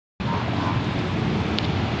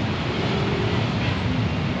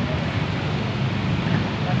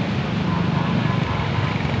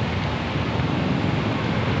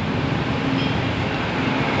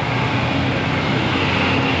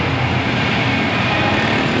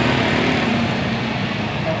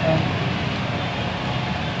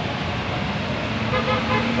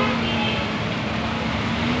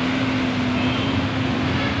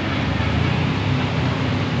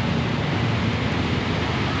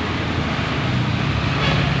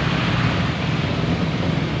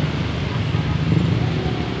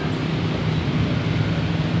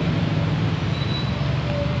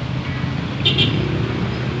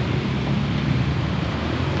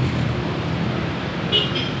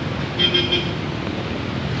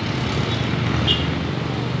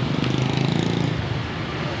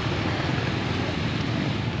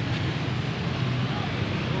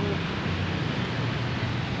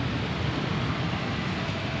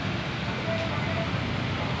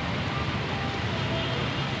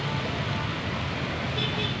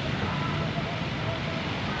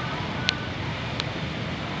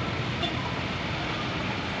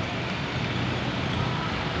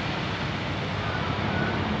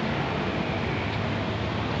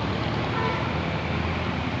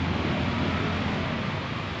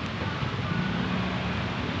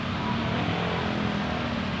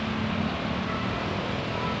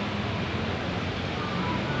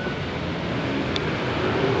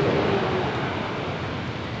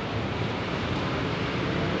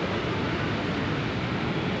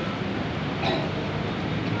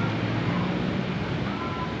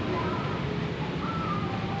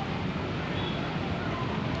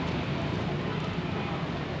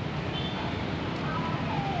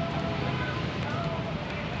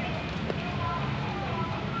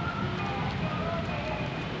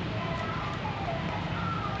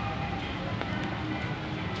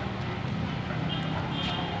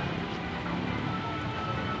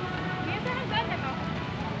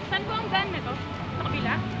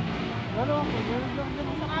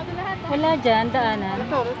Wala dyan, daanan.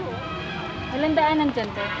 Walang daanan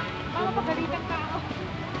dyan, te. Baka pagalitan ka ako.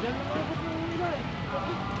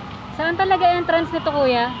 Saan talaga entrance nito,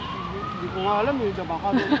 kuya? Hindi ko nga alam eh, baka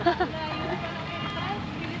doon.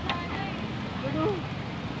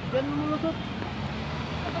 Diyan mo lusot.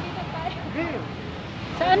 Pagalitan tayo. Hindi.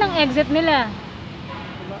 Saan ang exit nila?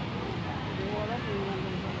 Hindi ko alam eh.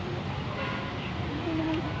 Hindi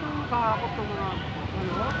naman ito kahakot ng mga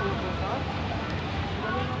pulutan.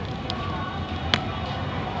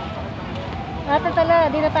 Ate tala,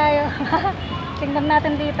 dito tayo. Tingnan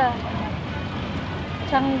natin dito.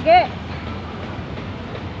 Tiyangge.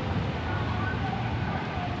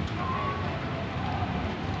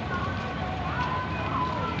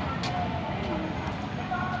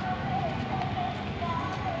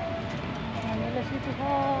 Manila City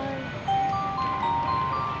Hall.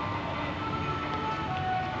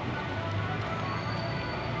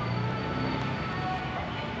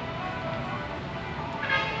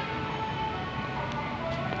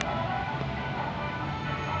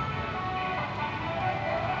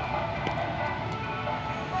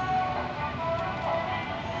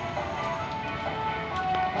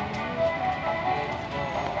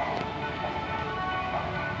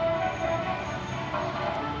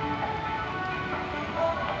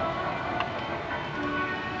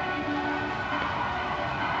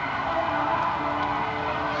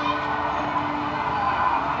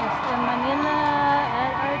 Manila,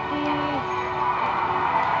 LRT,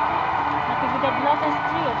 Natividad Local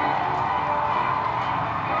Street.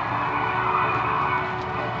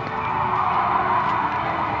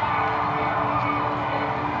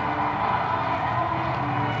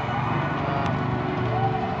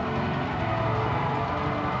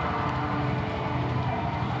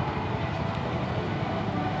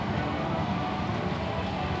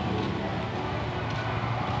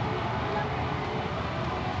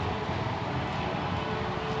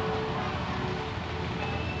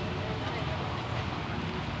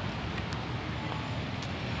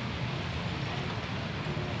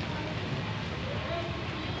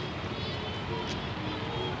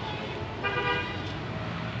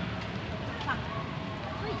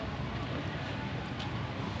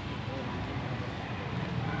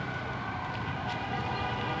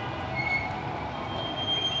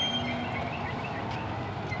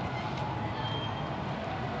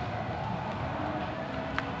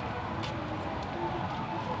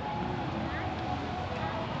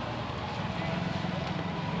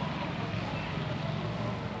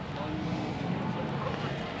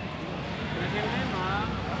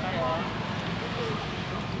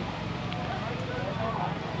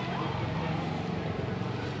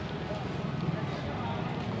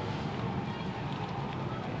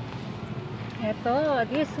 Ito,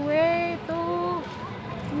 this way to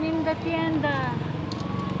Minda Tienda.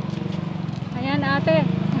 Ayan ate.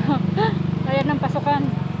 Ayan ang pasukan.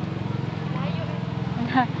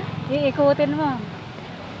 Iikutin mo.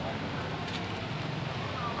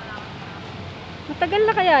 Matagal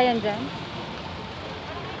na kaya yan dyan?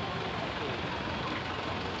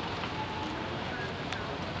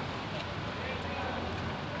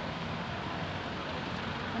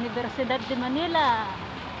 Universidad de Manila.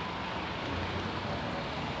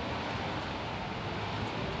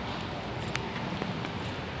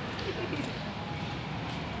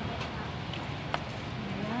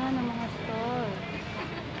 Ayan ang mga stores.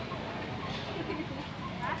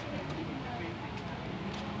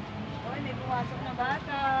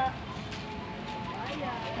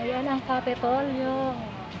 ang Kapitolyo.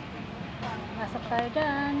 Masok tayo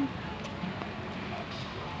dyan.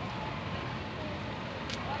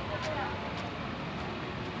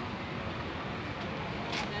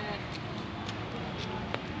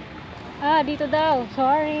 Dito daw.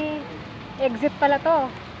 Sorry. Exit pala to.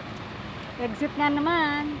 Exit nga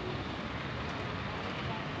naman.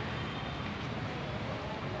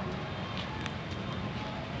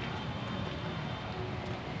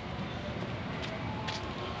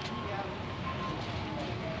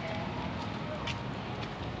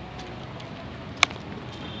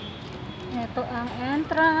 Ito ang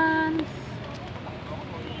entrance.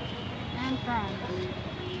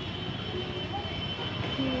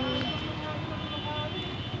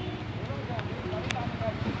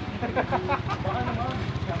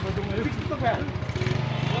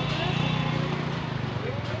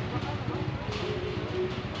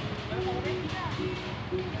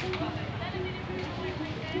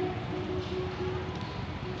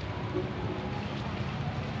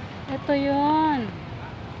 Ito yun.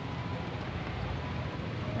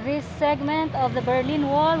 This segment of the Berlin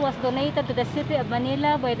Wall was donated to the city of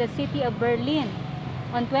Manila by the city of Berlin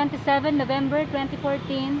on 27 November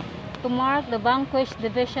 2014 to mark the vanquished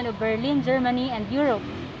division of Berlin, Germany, and Europe.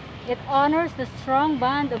 It honors the strong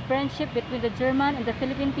bond of friendship between the German and the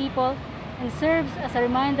Philippine people and serves as a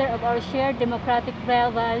reminder of our shared democratic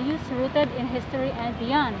values rooted in history and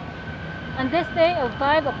beyond. On this day of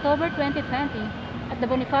 5 October 2020, at the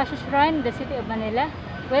Bonifacio Shrine in the city of Manila,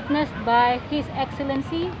 witnessed by His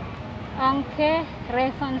Excellency Anke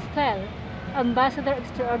Reifenstel, Ambassador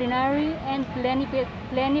Extraordinary and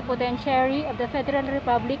Plenipotentiary of the Federal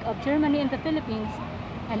Republic of Germany in the Philippines,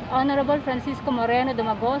 and Honorable Francisco Moreno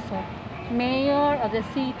Domagoso, Mayor of the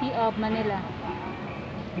City of Manila.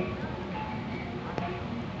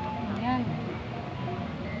 Ayan.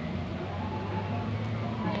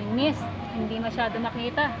 May mist, hindi masyado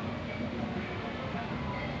makita.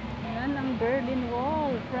 Ayan ang Berlin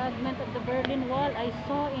Wall, fragment of the Berlin Wall I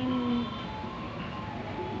saw in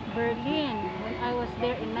Berlin when I was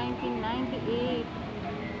there in 1998.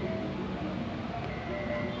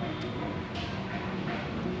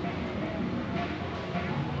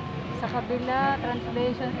 Sa kabila,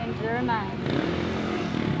 translation in German.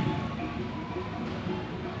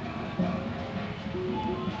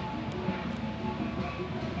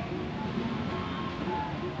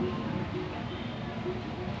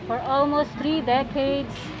 For almost 3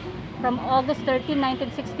 decades, from August 13,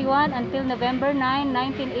 1961 until November 9,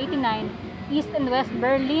 1989, East and West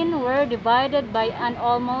Berlin were divided by an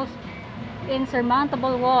almost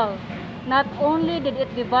insurmountable wall. Not only did it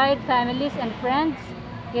divide families and friends,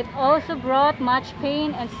 it also brought much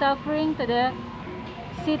pain and suffering to the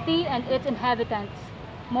city and its inhabitants.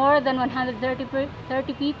 More than 130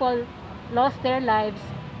 people lost their lives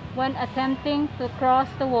when attempting to cross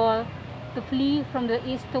the wall to flee from the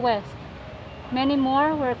east to west. Many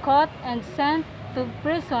more were caught and sent to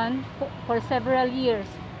prison for several years.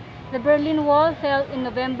 The Berlin Wall fell in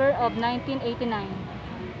November of 1989.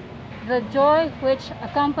 The joy which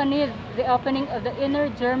accompanied the opening of the inner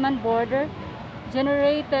German border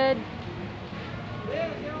generated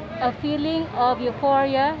a feeling of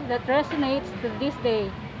euphoria that resonates to this day.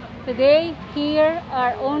 Today, here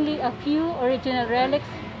are only a few original relics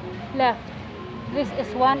left. This is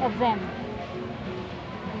one of them.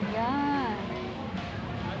 Ayan.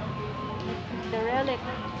 This is the relic,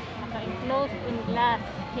 naka-enclosed in glass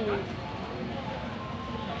case.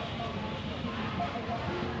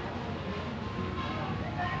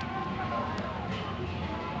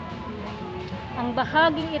 Ang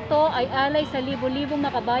bahaging ito ay alay sa libo-libong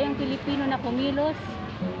makabayang Pilipino na kumilos,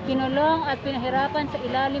 kinulong at pinahirapan sa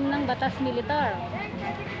ilalim ng batas militar.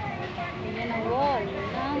 Ayan ang wall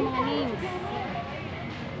ng mga names.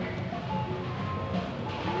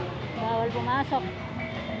 Bawal pumasok.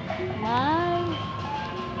 May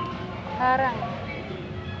harang.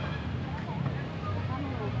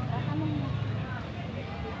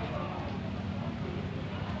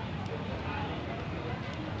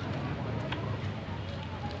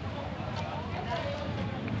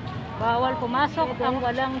 Bawal pumasok ang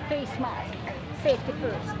walang face mask. Safety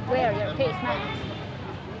first. Wear your face mask.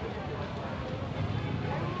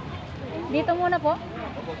 Dito muna po.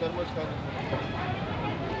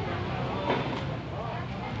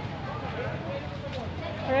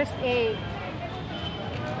 First aid.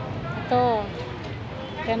 Ito.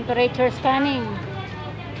 Temperature scanning.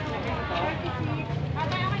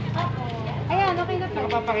 Ayan, okay na po.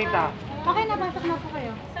 Nakapapakita. Okay na, pasok na po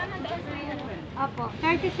kayo. Sana doon sa yan? Apo,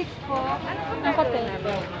 36 po. Ang papel.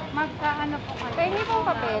 Magka ano po kayo? Kaya hindi pong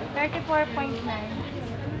papel.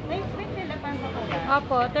 34.9. Wait, sila pa po kayo?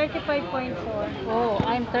 Opo, 35.4. Oh,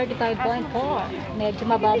 I'm 35.4. Medyo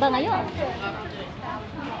mababa ngayon.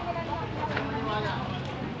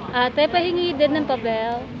 Ate, pahingi din ng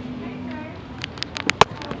papel.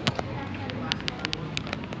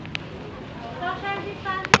 Social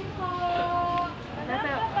distancing po.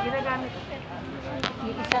 Ginagamit.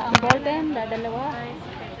 Yung isa ang ballpen, dadalawa.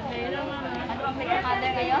 Ano ang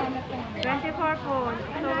pinakakalay kayo? 24 po.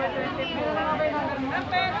 October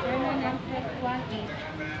 24.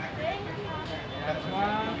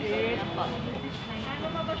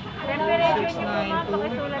 Temperature niyo po ma'am,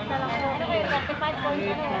 pakisulat na lang po. Ano kayo,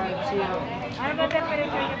 35.4? Ano ba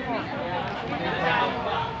temperature niyo po?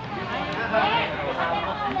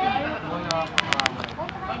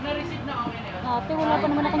 Ate, wala pa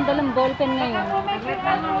naman akong dalang ballpen ngayon.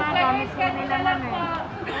 Promise ko nila lang eh.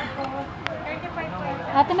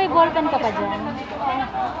 Ate, may ballpen ka pa dyan?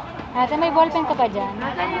 Ate, may ballpen ka pa dyan?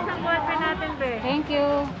 Nasaan yung isang ballpen natin, be? Thank you.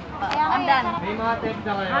 I'm done. Nasaan yung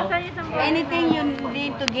isang ballpen? Anything you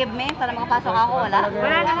need to give me para makapasok ako, wala?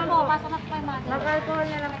 Wala naman po. Pasok na po kayo, mother. Mag-alcohol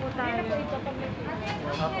na lang po tayo.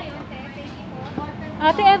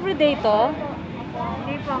 Ate, everyday to?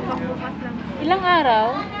 Hindi po, hanggang bukas lang po. Ilang araw?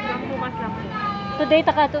 Hanggang bukas lang po. Today,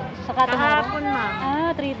 sa katong araw? Kahapon, ma'am.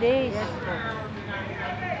 Ah, 3 days. Yes po.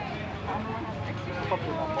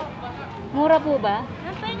 Mura po ba?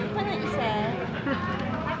 Pwede pa na isa.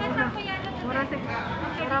 Mura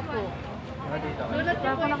po. Wala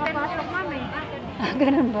po nakapasok, ma'am eh. Ah,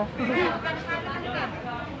 ganun ba?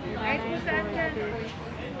 Kahit po saan dyan.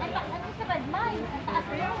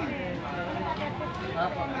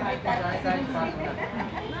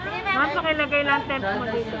 Ma'am, pakilagay lang temp mo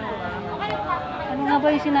dito. Ano nga ba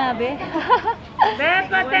yung sinabi?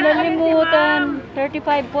 Bepa, temp Nalimutan.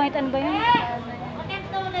 35 point, ano ba yun?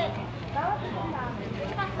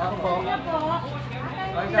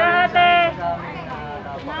 Dati.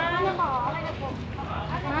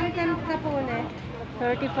 Ma'am, temp na po ulit.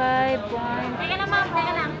 35 point. Teka lang ma'am,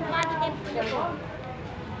 teka lang. Body temp niyo po.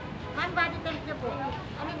 Ma'am, body temp niyo po. Ano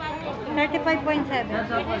yung body temp? 35.7.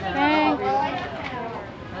 Thanks.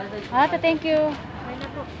 Ate, thank you.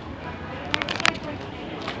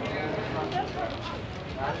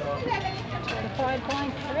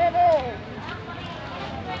 5.7.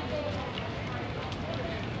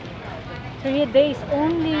 3 days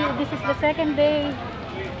only. This is the second day.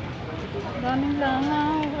 Daming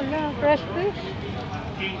langaw. Wala. Fresh fish.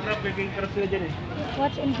 King crab sila dyan eh.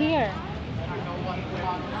 What's in here?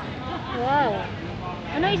 Wow.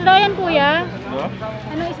 Ano isda yan, kuya? No?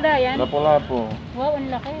 Ano isda yan? Lapu-lapu. Wow, ang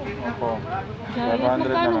laki. Opo. Giant. 500 na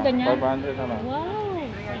Magkano lang. ganyan? 500 na lang. Wow.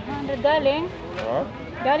 500 galing? What?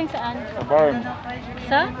 Galing saan? Sa barn.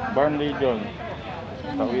 Sa? Barn Legion.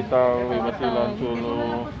 Sa Witaw, Ibasilan,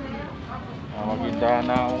 Sulu,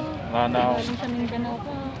 Maguindanao, Lanao, Galing sa Mindanao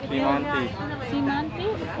pa. Simanti. Simanti?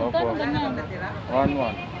 Opo. Magkano ganyan?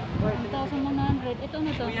 1-1. 1,100. Ito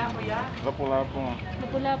na to. Lapu-lapu nga.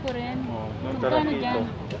 Napula po rin. Oh, yung Magkano talakito. dyan?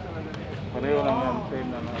 Pareho lang yan. Same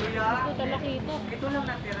na lang. Ito, talakito.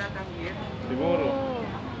 Siguro. Oh.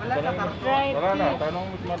 Tanong, wala na. Tanong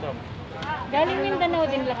mo si madam. Galing Mindanao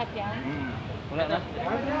din lahat yan. Wala na.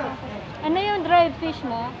 Ano yung dried fish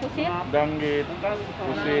mo? Pusit? Danggit,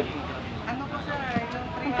 pusit.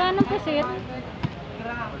 Magkano pusit?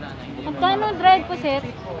 Magkano dried pusit?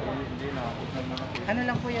 Hindi na. Ano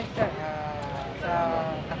lang po yan sir, sa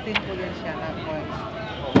atin po yan siya na coins.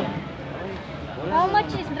 How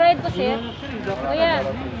much is dried pusit? Kuya,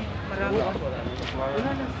 Marami.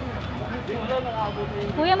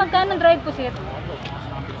 kuya magkano dried pusit?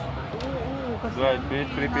 Dried fish,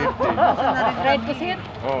 350. Dried pusit?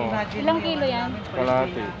 Oo. Ilang kilo yan?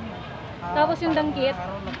 Kalahati. Tapos yung dangkit?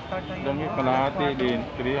 Danggit kalahati din,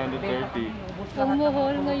 330. Ang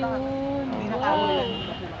mahal ngayon. Wow.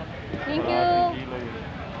 Thank you. Kilo yun.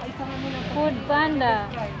 Food Panda.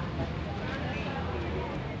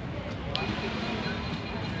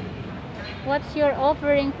 What's your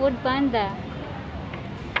offering, Food Panda?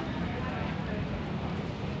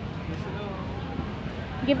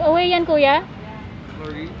 Giveaway yan, kuya?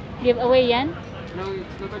 Sorry? Giveaway yan? No,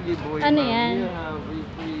 it's not a giveaway. Ano ma'am. yan? We have a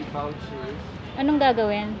free vouchers. Anong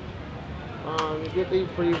gagawin? You get a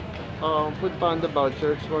free Food Panda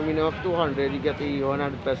vouchers for minimum of 200. You get a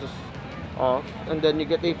 100 pesos off. And then you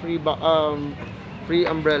get a free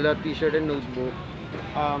umbrella, t-shirt, and notebook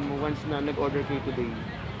once na nag-order kayo today.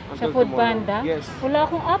 Sa Until Food tomorrow. Panda? Yes. Wala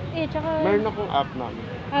akong app eh, tsaka... Meron akong app namin.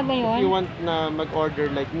 Ah, ba If yun? you want na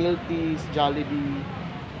mag-order like milk teas, Jollibee,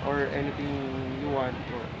 or anything you want,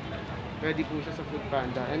 or ready po siya sa Food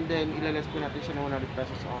Panda. And then, ilalas po natin siya ng 100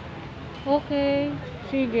 pesos off. Okay.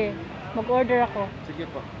 Sige. Mag-order ako. Sige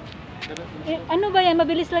po. Ano ba yan?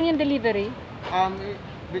 Mabilis lang yung delivery?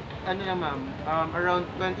 Ano lang ma'am, around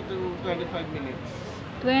 20 to 25 minutes.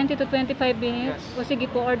 20 to 25 minutes? Yes. O sige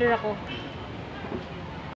po, order ako.